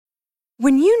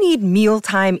When you need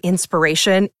mealtime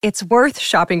inspiration, it's worth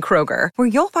shopping Kroger, where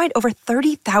you'll find over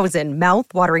 30,000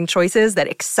 mouth-watering choices that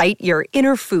excite your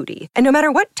inner foodie. And no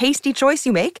matter what tasty choice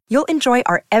you make, you'll enjoy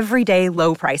our everyday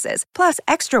low prices, plus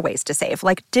extra ways to save,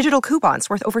 like digital coupons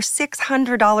worth over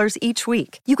 $600 each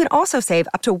week. You can also save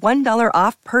up to $1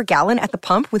 off per gallon at the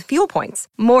pump with fuel points.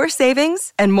 More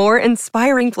savings and more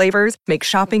inspiring flavors make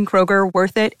shopping Kroger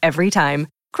worth it every time.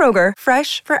 Kroger,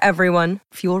 fresh for everyone.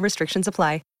 Fuel restrictions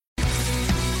apply.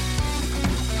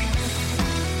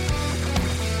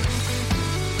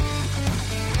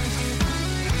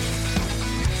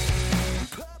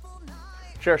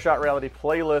 Chair Shot Reality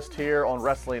playlist here on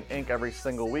Wrestling Inc. every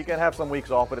single weekend. Have some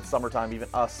weeks off, but it's summertime.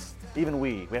 Even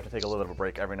we have to take a little bit of a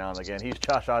break every now and again. He's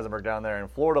Josh Eisenberg down there in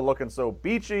Florida looking so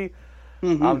beachy.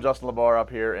 Mm-hmm. I'm Justin LeBar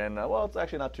up here in, well, it's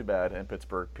actually not too bad in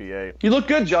Pittsburgh, PA. You look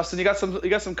good, Justin. You got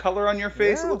some color on your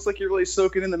face. Yeah. It looks like you're really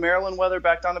soaking in the Maryland weather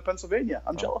back down to Pennsylvania.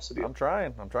 I'm jealous of you. I'm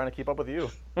trying to keep up with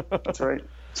you. That's right.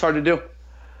 It's hard to do.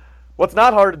 What's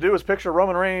not hard to do is picture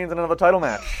Roman Reigns in another title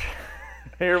match.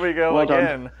 Here we go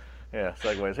again. Done. Yeah,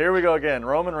 segues. Here we go again.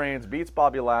 Roman Reigns beats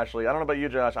Bobby Lashley. I don't know about you,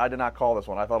 Josh. I did not call this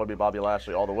one. I thought it would be Bobby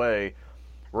Lashley all the way.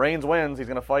 Reigns wins. He's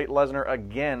going to fight Lesnar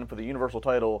again for the Universal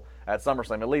title at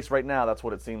SummerSlam. At least right now, that's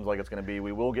what it seems like it's going to be.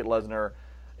 We will get Lesnar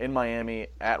in Miami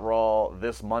at Raw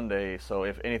this Monday. So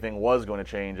if anything was going to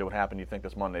change, it would happen, you think,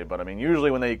 this Monday. But, I mean, usually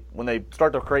when they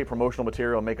start to create promotional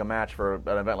material and make a match for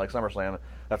an event like SummerSlam,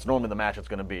 that's normally the match it's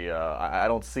going to be. I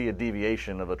don't see a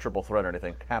deviation of a triple threat or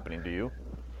anything happening. Do you?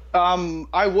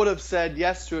 I would have said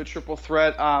yes to a triple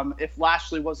threat if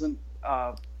Lashley wasn't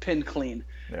pinned clean.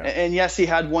 Yeah. And yes, he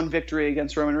had one victory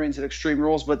against Roman Reigns at Extreme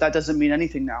Rules, but that doesn't mean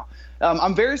anything now.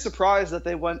 I'm very surprised that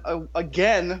they went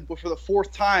again for the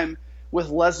fourth time with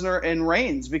Lesnar and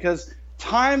Reigns, because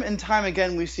time and time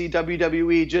again we see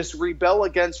WWE just rebel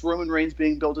against Roman Reigns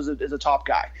being billed as a top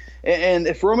guy. And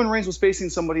if Roman Reigns was facing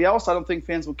somebody else, I don't think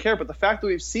fans would care. But the fact that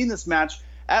we've seen this match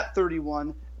at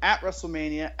 31, at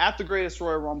WrestleMania, at the Greatest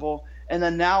Royal Rumble, and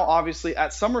then now obviously at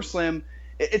SummerSlam,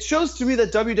 it shows to me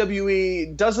that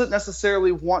WWE doesn't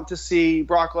necessarily want to see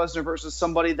Brock Lesnar versus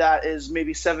somebody that is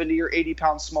maybe 70 or 80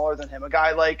 pounds smaller than him. A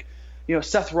guy like,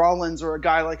 Seth Rollins, or a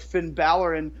guy like Finn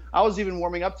Balor. And I was even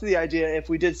warming up to the idea, if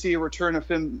we did see a return of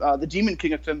the Demon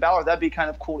King of Finn Balor, that'd be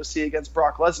kind of cool to see against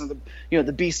Brock Lesnar,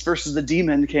 the Beast versus the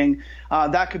Demon King.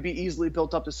 That could be easily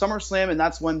built up to SummerSlam, and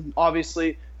that's when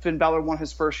obviously Finn Balor won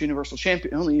his first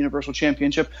only Universal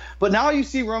Championship. But now you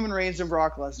see Roman Reigns and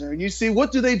Brock Lesnar, and you see,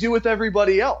 what do they do with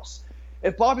everybody else?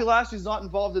 If Bobby Lashley's not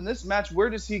involved in this match, where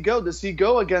does he go? Does he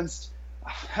go against,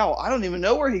 hell, I don't even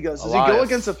know where he goes. Does he go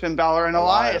against a Finn Balor and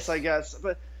Elias, I guess?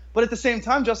 But at the same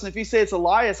time, Justin, if you say it's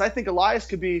Elias, I think Elias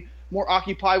could be more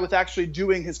occupied with actually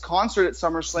doing his concert at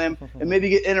SummerSlam and maybe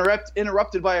get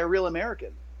interrupted by a real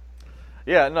American.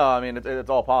 Yeah, no, I mean,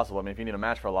 it's all possible. I mean, if you need a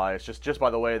match for Elias, just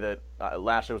by the way that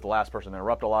Lashley was the last person to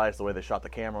interrupt Elias, the way they shot the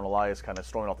camera on Elias kind of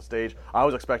storming off the stage, I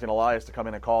was expecting Elias to come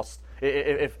in and cost,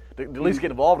 if at least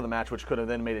get involved in the match, which could have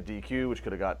then made a DQ, which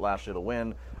could have got Lashley the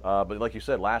win. But like you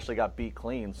said, Lashley got beat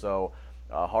clean, so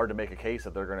hard to make a case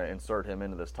that they're going to insert him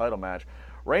into this title match.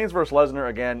 Reigns versus Lesnar,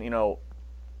 again,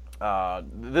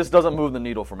 this doesn't move the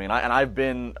needle for me, and I've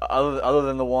been, other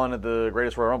than the one at the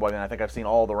Greatest Royal Rumble, I think I've seen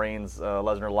all the Reigns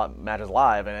Lesnar matches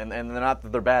live, and they're not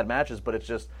that they're bad matches, but it's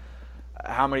just,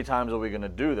 how many times are we going to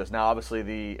do this? Now,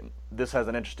 obviously, this has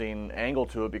an interesting angle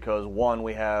to it because, one,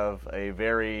 we have a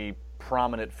very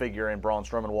prominent figure in Braun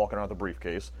Strowman walking around with a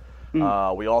briefcase. We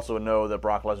also know that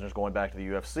Brock Lesnar is going back to the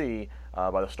UFC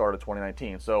by the start of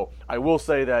 2019. So I will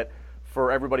say that for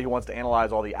everybody who wants to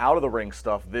analyze all the out-of-the-ring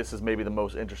stuff, this is maybe the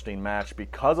most interesting match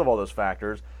because of all those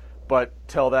factors. But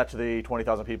tell that to the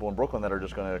 20,000 people in Brooklyn that are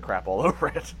just going to crap all over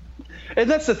it. And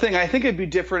that's the thing. I think it'd be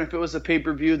different if it was a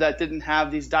pay-per-view that didn't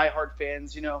have these diehard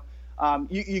fans.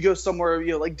 You go somewhere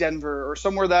like Denver or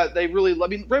somewhere that they really – I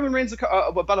mean, Roman Reigns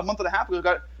about a month and a half ago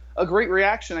got a great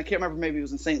reaction. I can't remember, maybe it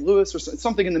was in St. Louis or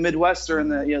something in the Midwest or in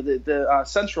the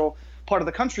central part of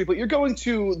the country. But you're going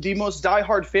to the most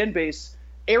diehard fan base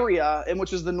area, and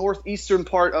which is the northeastern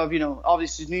part of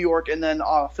obviously New York, and then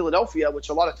Philadelphia, which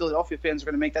a lot of Philadelphia fans are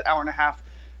going to make that hour and a half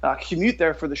commute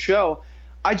there for the show.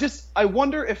 I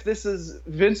wonder if this is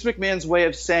Vince McMahon's way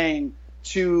of saying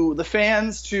to the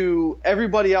fans, to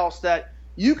everybody else, that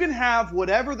you can have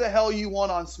whatever the hell you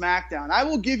want on SmackDown. I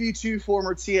will give you two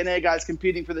former TNA guys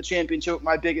competing for the championship at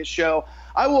my biggest show.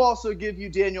 I will also give you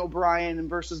Daniel Bryan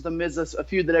versus The Miz, a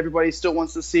feud that everybody still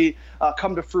wants to see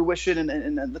come to fruition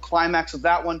and the climax of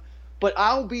that one. But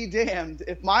I'll be damned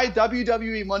if my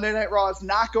WWE Monday Night Raw is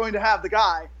not going to have the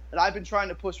guy that I've been trying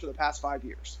to push for the past 5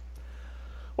 years.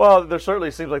 Well, there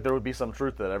certainly seems like there would be some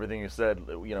truth to that. Everything you said,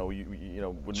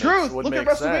 would truth. would Look make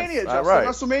at sense. WrestleMania, Justin. Right.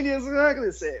 WrestleMania is exactly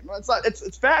the same. It's not.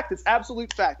 It's fact. It's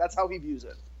absolute fact. That's how he views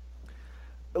it.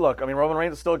 Look, I mean, Roman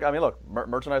Reigns is still. I mean, look,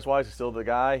 merchandise-wise, he's still the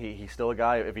guy. He's still a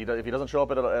guy. If he doesn't show up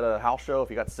at a house show, if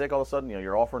he got sick all of a sudden,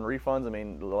 you're offering refunds. I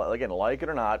mean, again, like it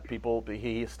or not,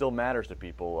 he still matters to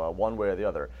people one way or the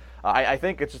other. I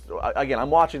think it's just, again,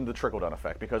 I'm watching the trickle-down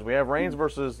effect because we have Reigns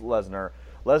versus Lesnar.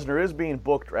 Lesnar is being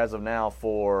booked as of now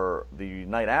for the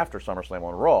night after SummerSlam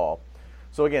on Raw.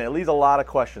 So again, it leaves a lot of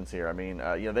questions here. I mean,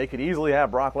 they could easily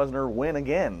have Brock Lesnar win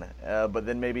again, but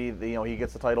then maybe he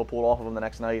gets the title pulled off of him the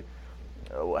next night.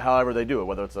 However they do it,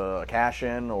 whether it's a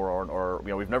cash-in or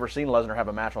we've never seen Lesnar have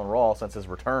a match on Raw since his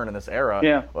return in this era.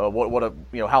 Yeah.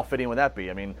 How fitting would that be?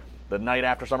 I mean, the night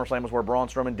after SummerSlam was where Braun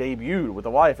Strowman debuted with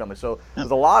the Wyatt family. So there's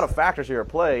a lot of factors here at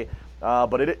play.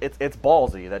 But it's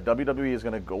ballsy that WWE is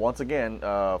going to go once again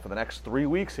for the next 3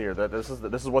 weeks here. That this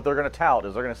is what they're going to tout.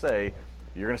 Is they're going to say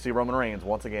you're going to see Roman Reigns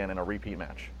once again in a repeat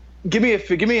match. Give me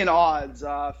an odds,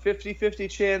 50-50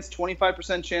 chance,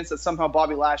 25% chance that somehow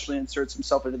Bobby Lashley inserts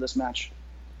himself into this match.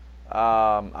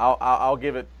 I'll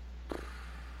give it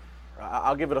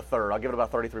a third. I'll give it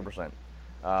about 33%.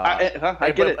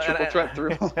 I get it. Triple threat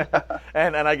through.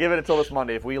 and I give it until this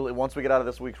Monday. Once we get out of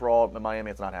this week's Raw in Miami,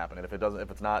 it's not happening. If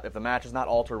the match is not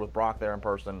altered with Brock there in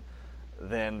person,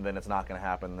 then it's not going to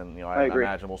happen. Then I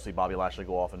imagine we'll see Bobby Lashley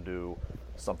go off and do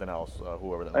something else,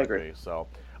 whoever that might be. So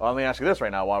let me ask you this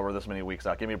right now: while we're this many weeks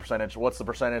out, give me a percentage. What's the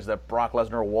percentage that Brock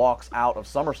Lesnar walks out of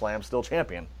SummerSlam still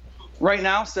champion? Right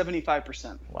now,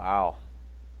 75%. Wow.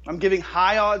 I'm giving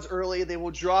high odds early. They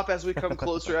will drop as we come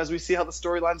closer, as we see how the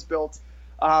storyline's built.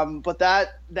 But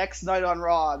that next night on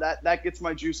Raw, that gets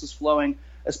my juices flowing,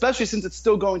 especially since it's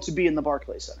still going to be in the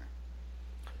Barclays Center.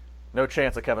 No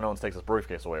chance that Kevin Owens takes his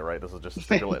briefcase away, right? This is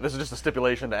just a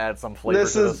stipulation to add some flavor to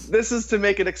this. This is to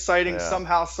make it exciting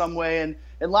somehow, some way.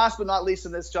 And last but not least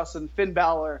in this, Justin, Finn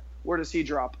Balor, where does he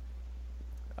drop?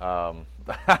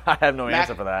 I have no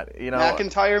answer for that.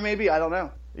 McIntyre, maybe? I don't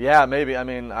know. Yeah, maybe. I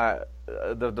mean,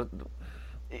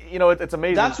 it's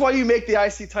amazing. That's why you make the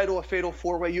IC title a fatal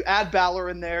four-way. You add Balor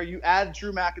in there. You add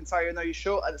Drew McIntyre in there. You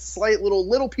show a slight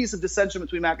little piece of dissension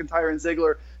between McIntyre and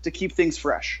Ziggler to keep things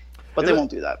fresh. But they won't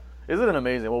do that. Isn't it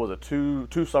amazing? What was it? Two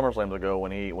SummerSlams ago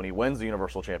when he wins the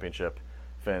Universal Championship,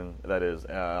 Finn, that is,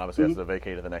 obviously has to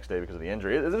vacate it the next day because of the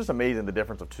injury. It's just amazing the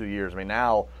difference of 2 years. I mean,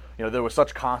 now, there was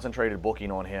such concentrated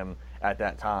booking on him at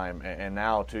that time, and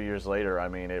now 2 years later, I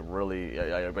mean, it really,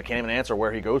 I can't even answer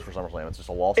where he goes for SummerSlam. It's just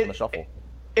a loss in the shuffle.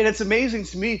 And it's amazing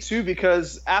to me, too,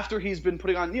 because after he's been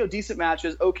putting on, decent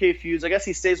matches, okay feuds, I guess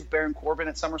he stays with Baron Corbin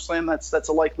at SummerSlam. That's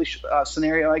a likely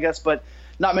scenario, I guess, but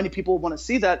not many people want to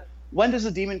see that. When does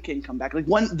the Demon King come back?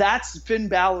 That's Finn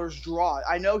Balor's draw.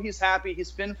 I know he's happy.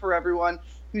 He's Finn for everyone.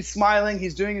 He's smiling.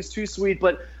 He's doing his too sweet.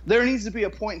 But there needs to be a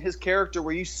point in his character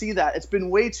where you see that. It's been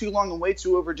way too long and way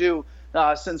too overdue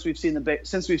since we've seen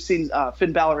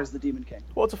Finn Balor as the Demon King.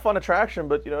 Well, it's a fun attraction,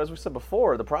 but as we said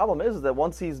before, the problem is that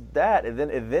once he's that, it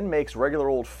then makes regular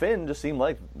old Finn just seem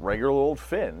like regular old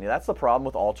Finn. That's the problem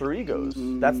with alter egos.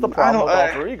 That's the problem with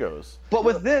alter egos. But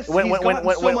with this, he's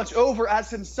gotten so much over as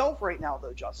himself right now,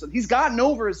 though, Justin. He's gotten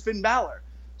over as Finn Balor.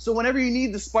 So whenever you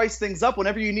need to spice things up,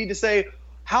 whenever you need to say,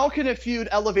 how can a feud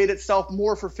elevate itself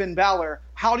more for Finn Balor?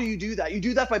 How do you do that? You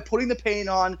do that by putting the paint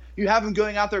on. You have him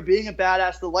going out there being a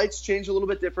badass. The lights change a little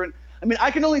bit different. I mean, I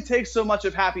can only take so much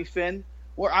of Happy Finn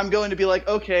where I'm going to be like,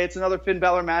 okay, it's another Finn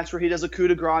Balor match where he does a coup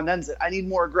de grace and ends it. I need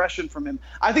more aggression from him.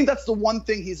 I think that's the one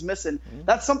thing he's missing.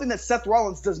 That's something that Seth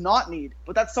Rollins does not need,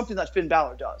 but that's something that Finn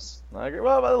Balor does. I agree.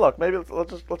 Well, look, maybe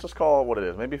let's just call it what it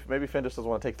is. Maybe Finn just doesn't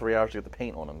want to take 3 hours to get the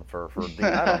paint on him for Dean.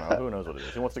 I don't know. Who knows what it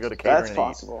is? He wants to go to catering. That's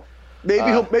possible.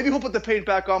 Maybe he'll put the paint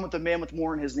back on with the Man with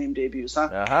More in his name debuts,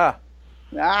 huh?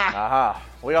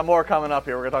 We got more coming up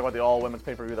here. We're going to talk about the all-women's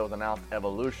pay-per-view that was announced,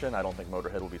 Evolution. I don't think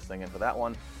Motorhead will be singing for that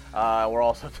one. We're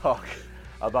also talking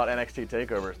about NXT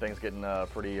TakeOver. Things getting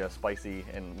pretty spicy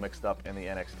and mixed up in the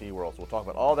NXT world. So we'll talk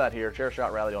about all that here. Chair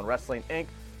Shot Rally on Wrestling Inc.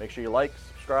 Make sure you like,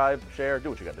 subscribe, share, do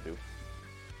what you got to do.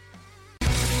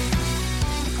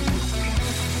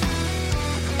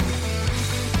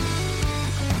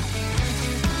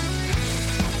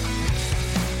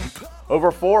 Over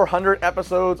 400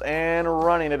 episodes and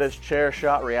running. It is Chair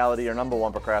Shot Reality, your number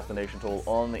one procrastination tool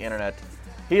on the internet.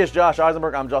 He is Josh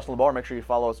Eisenberg. I'm Justin LeBar. Make sure you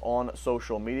follow us on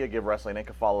social media. Give Wrestling Inc.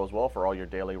 a follow as well for all your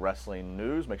daily wrestling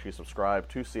news. Make sure you subscribe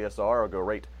to CSR or go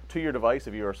right to your device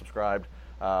if you are subscribed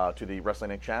to the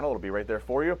Wrestling Inc. channel. It'll be right there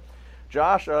for you.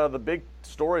 Josh, the big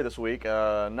story this week,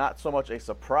 not so much a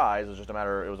surprise. It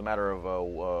was a matter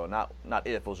of not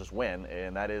if, it was just when,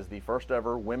 and that is the first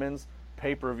ever women's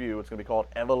pay-per-view. It's going to be called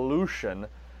Evolution.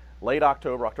 late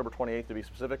October, October 28th to be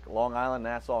specific, Long Island,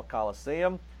 Nassau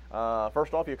Coliseum.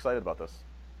 First off, you excited about this?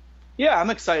 Yeah, I'm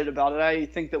excited about it. I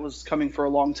think that was coming for a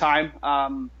long time.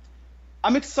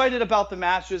 I'm excited about the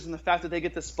matches and the fact that they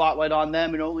get the spotlight on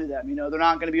them and only them. They're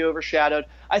not going to be overshadowed.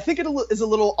 I think it is a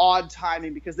little odd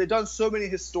timing because they've done so many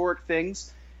historic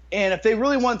things. And if they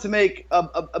really wanted to make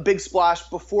a big splash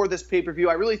before this pay-per-view,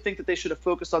 I really think that they should have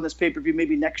focused on this pay-per-view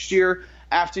maybe next year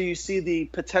after you see the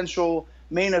potential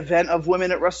main event of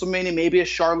women at WrestleMania, maybe a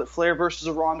Charlotte Flair versus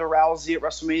a Ronda Rousey at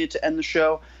WrestleMania to end the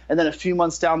show. And then a few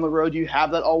months down the road, you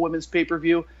have that all-women's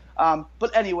pay-per-view.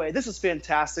 But anyway, this is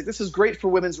fantastic. This is great for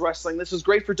women's wrestling. This is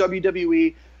great for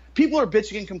WWE. People are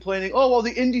bitching and complaining, oh, well,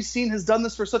 the indie scene has done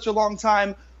this for such a long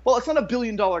time. Well, it's not a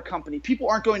billion-dollar company. People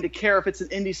aren't going to care if it's an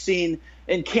indie scene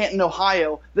in Canton,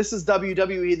 Ohio. This is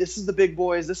WWE. This is the big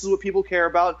boys. This is what people care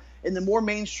about. And the more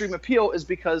mainstream appeal is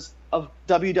because of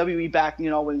WWE backing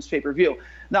an all-women's pay-per-view.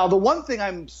 Now, the one thing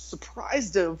I'm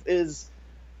surprised of is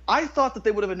I thought that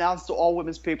they would have announced the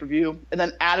all-women's pay-per-view and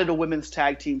then added a women's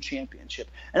tag team championship.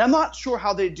 And I'm not sure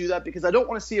how they do that because I don't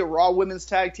want to see a Raw women's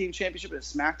tag team championship and a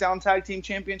SmackDown tag team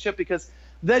championship because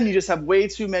then you just have way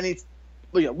too many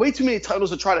titles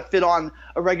to try to fit on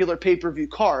a regular pay-per-view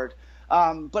card.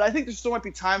 But I think there still might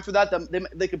be time for that.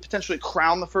 They could potentially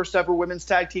crown the first ever women's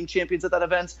tag team champions at that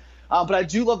event. But I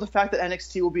do love the fact that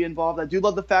NXT will be involved. I do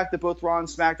love the fact that both Raw and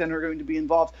SmackDown are going to be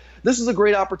involved. This is a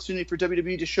great opportunity for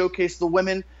WWE to showcase the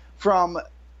women from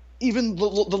even the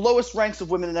lowest ranks of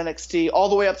women in NXT all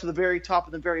the way up to the very top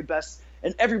and the very best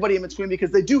and everybody in between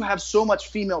because they do have so much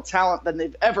female talent than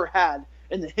they've ever had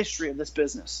in the history of this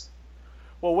business.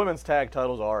 Well, women's tag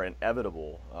titles are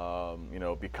inevitable,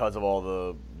 because of all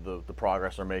the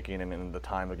progress they're making and the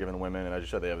time they're giving women. And as you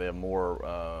said, they have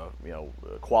more,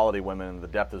 quality women. The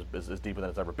depth is deeper than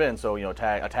it's ever been. So, a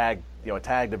tag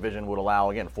division would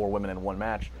allow, again, 4 women in one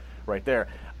match right there.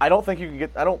 I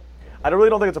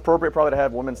really don't think it's appropriate probably to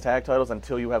have women's tag titles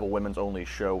until you have a women's only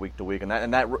show week to week.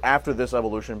 And that after this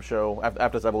Evolution show,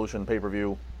 after this Evolution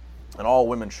pay-per-view, an all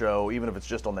women's show, even if it's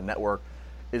just on the network,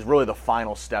 is really the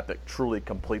final step that truly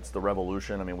completes the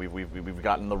revolution. I mean, we've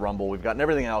gotten the Rumble, we've gotten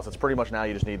everything else. It's pretty much now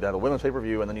you just need to have a women's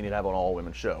pay-per-view and then you need to have an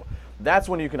all-women's show. That's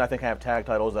when you can, I think, have tag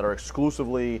titles that are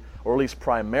exclusively, or at least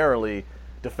primarily,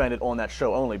 defended on that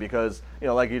show only because,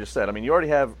 like you just said, I mean, you already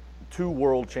have 2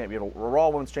 world champions, a Raw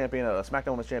Women's Champion, a SmackDown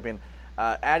Women's Champion.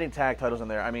 Adding tag titles in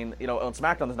there, I mean, on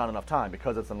SmackDown there's not enough time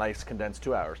because it's a nice condensed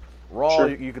 2 hours. Raw, sure.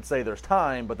 you could say there's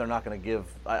time, but they're not going to give,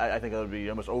 I think that would be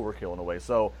almost overkill in a way.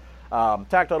 So,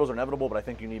 tag titles are inevitable, but I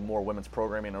think you need more women's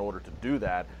programming in order to do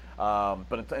that.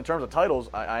 But in terms of titles,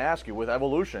 I ask you, with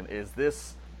Evolution, is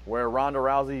this where Ronda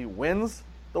Rousey wins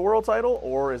the world title,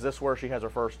 or is this where she has her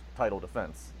first title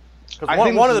defense?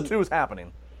 Because one of the two is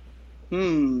happening.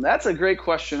 That's a great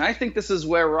question. I think this is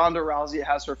where Ronda Rousey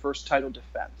has her first title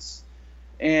defense.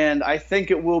 And I think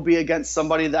it will be against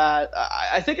somebody that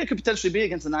I think it could potentially be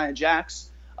against Nia Jax,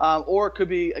 or it could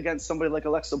be against somebody like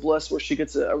Alexa Bliss where she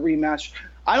gets a rematch.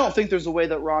 I don't think there's a way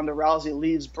that Ronda Rousey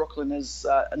leaves Brooklyn as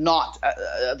not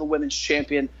the women's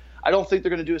champion. I don't think they're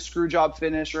going to do a screw job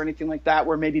finish or anything like that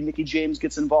where maybe Mickie James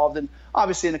gets involved. And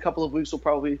obviously in a couple of weeks we'll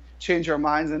probably change our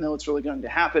minds. I know it's really going to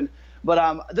happen.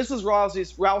 But this is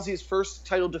Rousey's first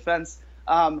title defense.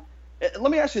 Let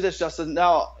me ask you this, Justin.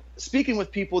 Now, speaking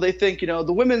with people, they think,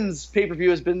 the women's pay-per-view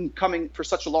has been coming for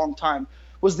such a long time.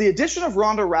 Was the addition of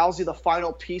Ronda Rousey the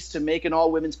final piece to make an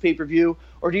all-women's pay-per-view,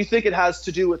 or do you think it has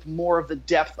to do with more of the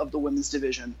depth of the women's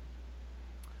division?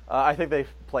 I think they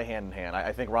play hand in hand.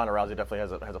 I think Ronda Rousey definitely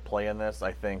has a play in this.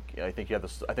 I think you have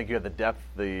the depth.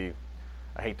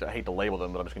 I hate to label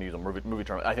them, but I'm just going to use a movie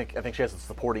term. I think she has a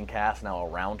supporting cast now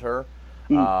around her.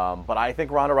 But I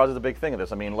think Ronda Rousey is a big thing in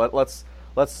this. I mean, let's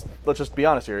just be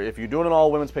honest here. If you're doing an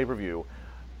all women's pay-per-view,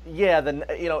 yeah, then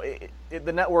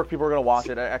the network people are going to watch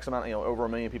it. X amount, over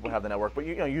 1 million people have the network. But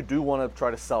you do want to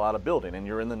try to sell out a building, and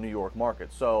you're in the New York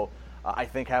market. So I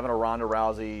think having a Ronda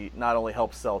Rousey not only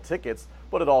helps sell tickets,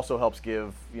 but it also helps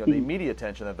give the media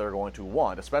attention that they're going to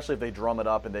want, especially if they drum it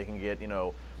up and they can get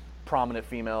prominent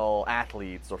female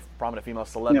athletes or prominent female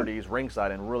celebrities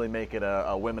ringside and really make it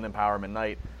a women empowerment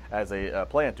night as a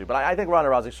play into. But I think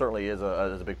Ronda Rousey certainly is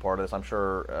a big part of this. I'm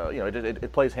sure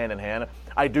it plays hand in hand.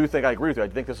 I agree with you. I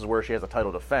think this is where she has a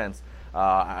title defense.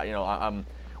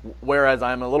 Whereas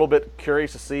I'm a little bit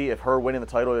curious to see if her winning the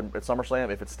title at SummerSlam,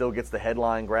 if it still gets the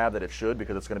headline grab that it should,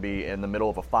 because it's going to be in the middle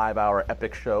of a 5-hour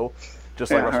epic show,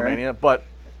 just like WrestleMania. Right. But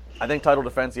I think title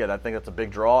defense, I think that's a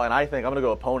big draw. And I think I'm going to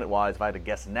go opponent-wise. If I had to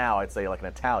guess now, I'd say like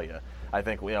Natalya. I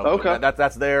think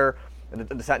that's there.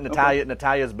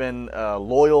 Natalia's been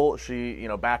loyal. She,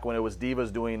 back when it was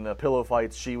Divas doing the pillow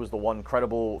fights, she was the one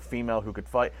credible female who could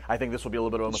fight. I think this will be a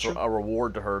little bit of a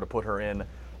reward to her to put her in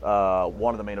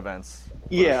one of the main events for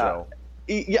the show.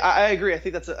 Yeah, I agree. I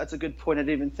think that's a good point. I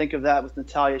didn't even think of that with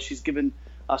Natalya. She's given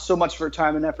so much of her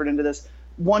time and effort into this.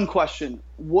 One question: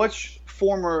 which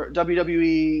former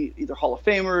WWE either Hall of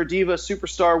Famer, diva,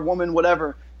 superstar, woman,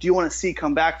 whatever, do you want to see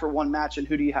come back for one match, and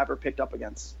who do you have her picked up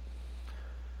against?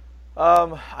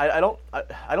 I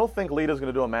don't think Lita's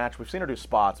going to do a match. We've seen her do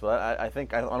spots, but I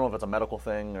don't know if it's a medical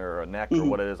thing or a neck or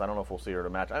what it is. I don't know if we'll see her to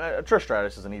match. Trish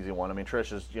Stratus is an easy one. I mean,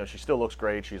 Trish is, she still looks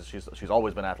great. She's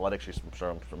always been athletic. She's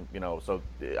so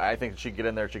I think she could get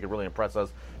in there. She could really impress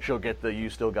us. She'll get the "you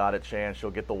still got it" chance. She'll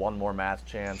get the one more match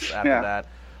chance after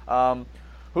that.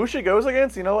 Who she goes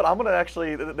against? You know what? I'm going to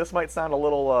actually. This might sound a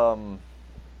little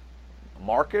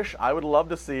markish. I would love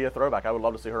to see a throwback. I would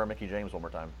love to see her and Mickie James one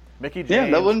more time. Mickie James,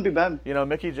 that wouldn't be bad.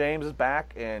 Mickie James is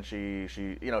back, and she's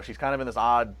kind of in this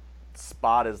odd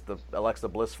spot as the Alexa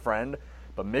Bliss friend,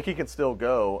 but Mickie can still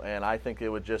go, and I think it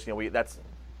would just,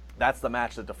 that's the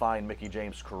match that defined Mickie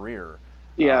James' career.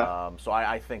 Yeah. So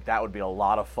I think that would be a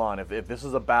lot of fun. If this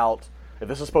is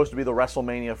supposed to be the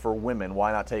WrestleMania for women,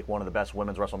 why not take one of the best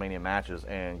women's WrestleMania matches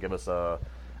and give us a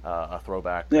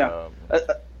throwback? Yeah.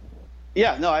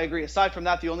 No, I agree. Aside from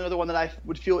that, the only other one that I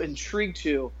would feel intrigued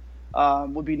to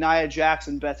would be Nia Jax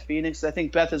and Beth Phoenix. I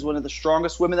think Beth is one of the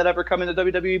strongest women that ever come into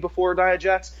WWE before Nia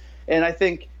Jax, and I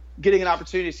think getting an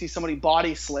opportunity to see somebody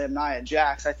body slam Nia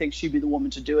Jax, I think she'd be the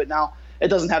woman to do it. Now, it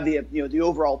doesn't have the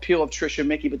overall appeal of Trish and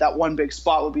Mickie, but that one big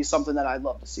spot would be something that I'd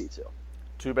love to see too.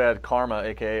 Too bad Karma,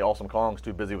 a.k.a. Awesome Kong's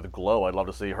too busy with Glow. I'd love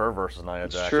to see her versus Nia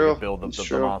Jax. True. Build the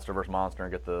monster versus monster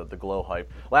and get the Glow hype.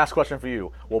 Last question for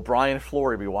you. Will Brian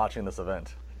Flory be watching this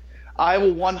event? I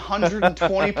will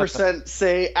 120%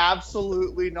 say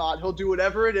absolutely not. He'll do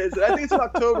whatever it is. And I think it's in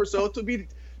October, so he'll be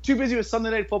too busy with Sunday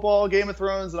Night Football, Game of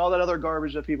Thrones, and all that other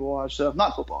garbage that people watch. So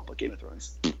not football, but Game of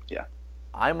Thrones. Yeah.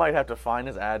 I might have to find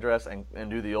his address and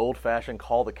do the old-fashioned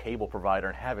call the cable provider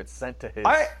and have it sent to his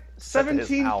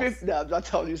 1750. No, I'm not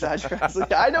telling you his address.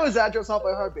 I know his address off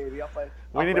by heart, baby.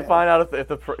 We need to find out if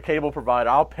the cable provider.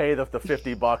 I'll pay the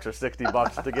 $50 or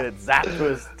 $60 to get it zapped to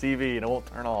his TV and it won't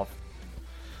turn off.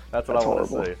 That's what I want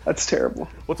to see. That's terrible.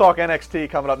 We'll talk NXT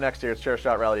coming up next year. It's Chair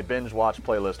Shot Rally Binge Watch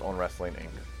playlist on Wrestling Inc.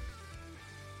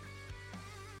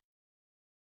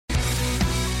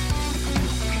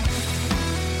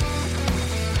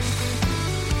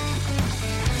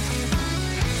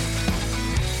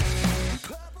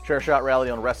 Chair Shot Rally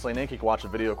on Wrestling Inc. You can watch the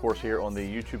video, of course, here on the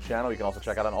YouTube channel. You can also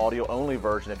check out an audio-only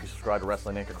version if you subscribe to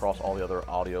Wrestling Inc. across all the other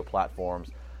audio platforms.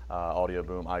 Audio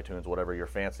Boom, iTunes, whatever your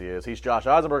fancy is. He's Josh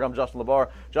Eisenberg. I'm Justin LeBar.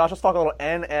 Josh, let's talk a little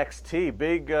NXT.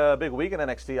 Big week in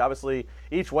NXT. Obviously,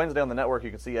 each Wednesday on the network,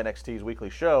 you can see NXT's weekly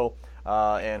show.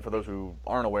 And for those who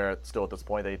aren't aware, still at this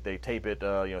point, they tape it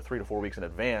 3 to 4 weeks in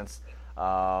advance.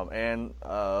 And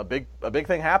a big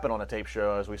thing happened on the tape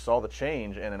show as we saw the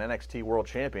change in an NXT World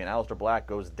Champion. Aleister Black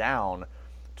goes down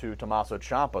to Tommaso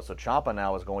Ciampa. So Ciampa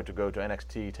now is going to go to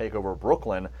NXT TakeOver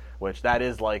Brooklyn, which that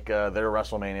is like their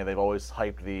WrestleMania. They've always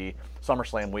hyped the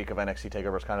SummerSlam week of NXT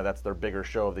TakeOver as kind of that's their bigger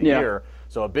show of the year.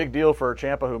 So a big deal for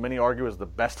Ciampa, who many argue is the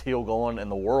best heel going in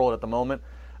the world at the moment.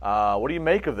 What do you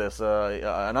make of this?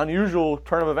 An unusual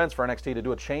turn of events for NXT to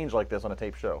do a change like this on a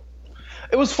tape show.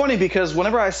 It was funny because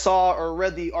whenever I saw or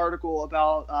read the article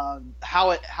about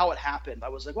how it happened, I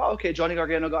was like, well, okay, Johnny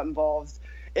Gargano got involved.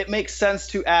 It makes sense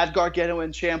to add Gargano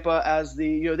and Ciampa as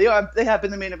they have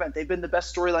been the main event. They've been the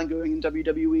best storyline going in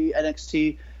WWE,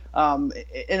 NXT, and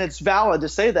it's valid to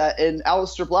say that. And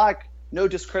Aleister Black, no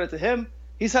discredit to him,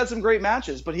 he's had some great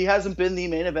matches, but he hasn't been the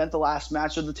main event, the last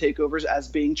match of the takeovers as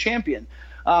being champion.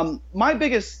 My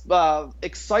biggest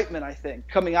excitement, I think,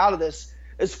 coming out of this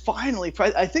is finally,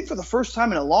 I think for the first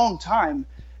time in a long time,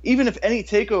 even if any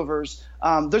takeovers,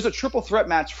 there's a triple threat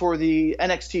match for the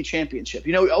NXT Championship.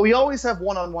 We always have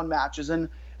one-on-one matches, and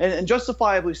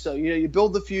justifiably so. You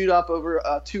build the feud up over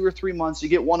 2 or 3 months, you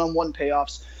get one-on-one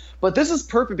payoffs. But this is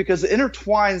perfect because it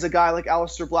intertwines a guy like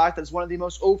Aleister Black that's one of the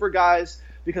most over guys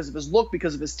because of his look,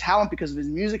 because of his talent, because of his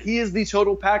music. He is the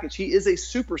total package. He is a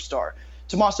superstar.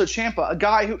 Tommaso Ciampa, a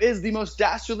guy who is the most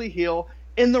dastardly heel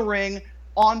in the ring,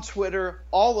 on Twitter,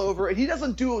 all over, and he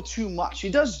doesn't do too much. He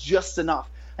does just enough.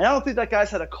 And I don't think that guy's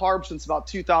had a carb since about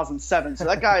 2007, so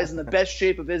that guy is in the best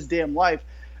shape of his damn life.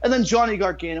 And then Johnny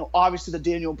Gargano, obviously the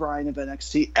Daniel Bryan of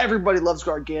NXT. Everybody loves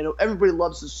Gargano. Everybody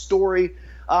loves his story.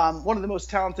 One of the most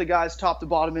talented guys, top to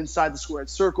bottom, inside the squared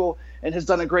circle, and has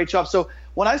done a great job. So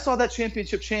when I saw that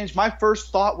championship change, my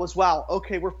first thought was, wow,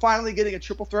 okay, we're finally getting a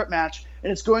triple threat match,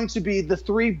 and it's going to be the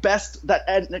 3 best that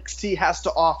NXT has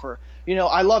to offer.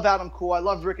 I love Adam Cole, I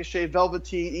love Ricochet,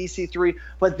 Velveteen, EC3,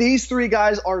 but these three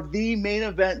guys are the main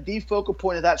event, the focal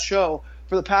point of that show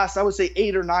for the past, I would say,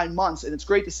 8 or 9 months, and it's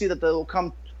great to see that they'll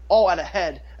come all at a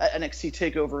head at NXT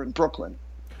TakeOver in Brooklyn.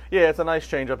 Yeah, it's a nice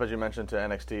change-up, as you mentioned, to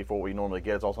NXT for what we normally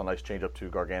get. It's also a nice change-up to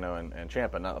Gargano and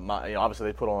Ciampa. Obviously,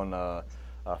 they put on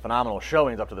phenomenal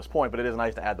showings up to this point, but it is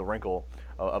nice to add the wrinkle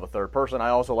of a third person. I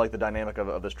also like the dynamic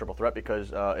of this triple threat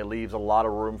because it leaves a lot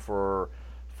of room for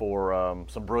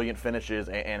some brilliant finishes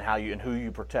and who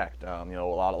you protect. A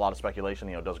lot of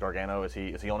speculation. Does Gargano, is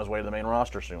he on his way to the main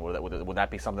roster soon? Would that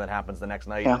be something that happens the next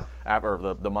night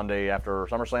after the Monday after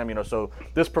SummerSlam? So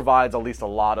this provides at least a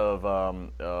lot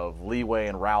of leeway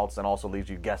and routes, and also leaves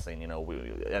you guessing.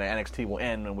 NXT will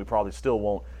end, and we probably still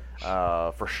won't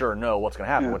for sure know what's going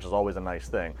to happen, which is always a nice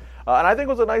thing. And I think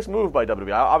it was a nice move by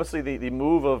WWE. Obviously, the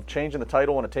move of changing the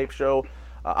title on a tape show.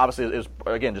 Obviously, it was,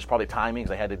 again, just probably timing,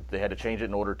 because they had to change it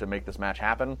in order to make this match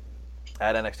happen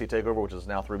at NXT TakeOver, which is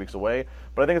now 3 weeks away.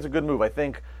 But I think it's a good move. I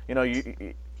think,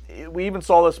 we even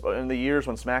saw this in the years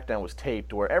when SmackDown was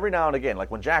taped, where every now and again, like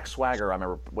when Jack Swagger, I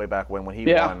remember way back when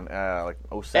he won, like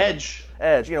 07.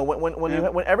 Edge.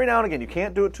 When every now and again, you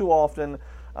can't do it too often.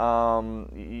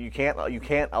 You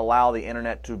can't allow the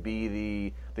internet to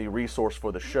be the resource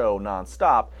for the show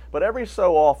nonstop. But every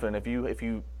so often, if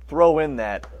you throw in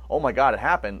that, oh my God, it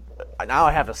happened, now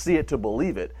I have to see it to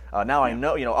believe it. Now I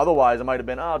know, otherwise it might have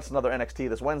been, it's another NXT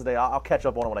this Wednesday, I'll catch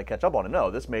up on it when I catch up on it. No,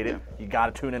 this made it, you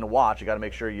got to tune in and watch. You got to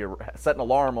make sure you're setting an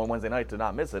alarm on Wednesday night to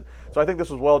not miss it. So I think this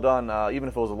was well done, even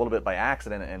if it was a little bit by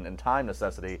accident and time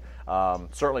necessity.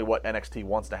 Certainly what NXT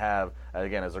wants to have,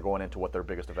 again, as they're going into what their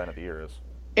biggest event of the year is.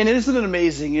 And isn't it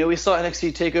amazing? We saw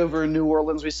NXT TakeOver in New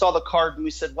Orleans. We saw the card, and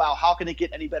we said, wow, how can it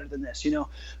get any better than this?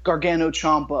 Gargano,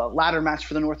 Ciampa, ladder match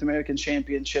for the North American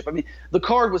Championship. I mean, the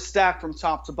card was stacked from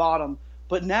top to bottom.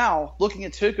 But now, looking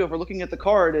at TakeOver, looking at the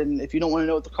card, and if you don't want to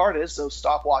know what the card is, so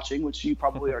stop watching, which you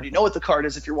probably already know what the card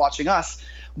is if you're watching us.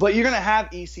 But you're going to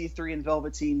have EC3 and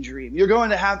Velveteen Dream. You're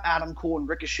going to have Adam Cole and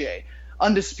Ricochet.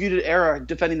 Undisputed Era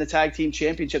defending the tag team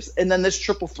championships. And then this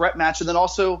triple threat match, and then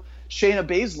also Shayna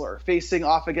Baszler facing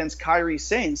off against Kairi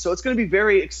Sane. So it's going to be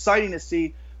very exciting to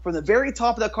see from the very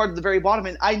top of that card to the very bottom.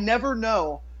 And I never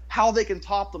know how they can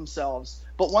top themselves.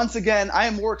 But once again, I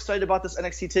am more excited about this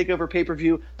NXT TakeOver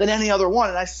pay-per-view than any other one.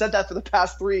 And I said that for the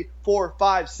past 3, 4,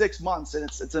 5, 6 months. And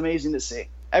it's amazing to see.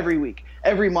 Every week,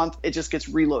 every month, it just gets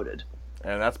reloaded.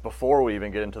 And that's before we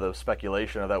even get into the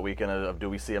speculation of that weekend of do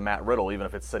we see a Matt Riddle, even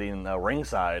if it's sitting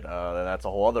ringside. That's a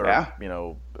whole other,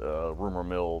 rumor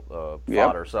mill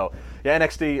fodder. So,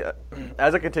 NXT,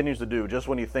 as it continues to do, just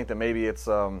when you think that maybe it's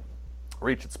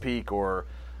reached its peak or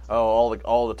all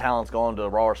the talent's gone to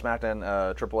Raw or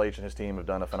SmackDown, Triple H and his team have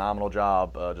done a phenomenal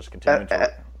job just continuing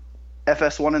to...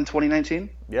 FS1 in 2019?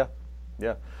 Yeah.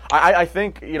 I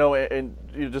think, and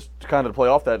just kind of to play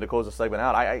off that to close the segment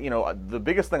out, the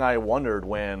biggest thing I wondered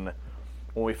when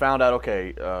we found out,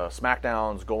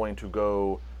 SmackDown's going to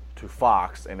go to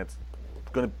Fox and it's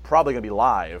probably going to be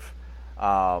live,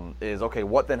 is,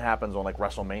 what then happens on,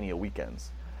 WrestleMania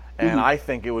weekends? And I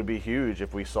think it would be huge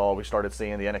if we started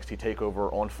seeing the NXT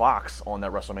TakeOver on Fox on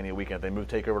that WrestleMania weekend. They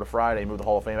moved TakeOver to Friday, moved the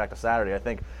Hall of Fame back to Saturday. I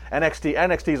think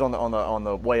NXT's on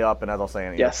the way up, and as I was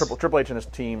saying, Triple H and his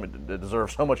team deserve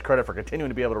so much credit for continuing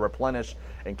to be able to replenish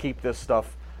and keep this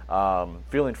stuff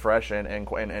feeling fresh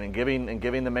and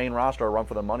giving the main roster a run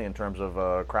for the money in terms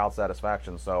of crowd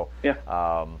satisfaction. So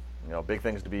big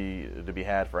things to be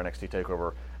had for NXT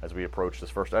TakeOver as we approach this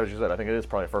first. As you said, I think it is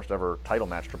probably first ever title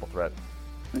match triple threat.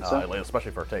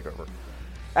 Especially for a TakeOver.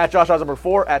 At Josh Eisenberg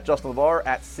 4, at Justin LeVar,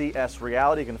 at CS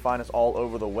Reality. You can find us all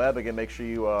over the web. Again, make sure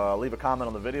you leave a comment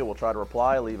on the video. We'll try to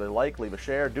reply. Leave a like, leave a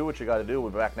share. Do what you got to do.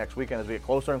 We'll be back next weekend as we get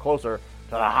closer and closer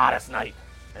to the hottest night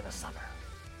in the summer.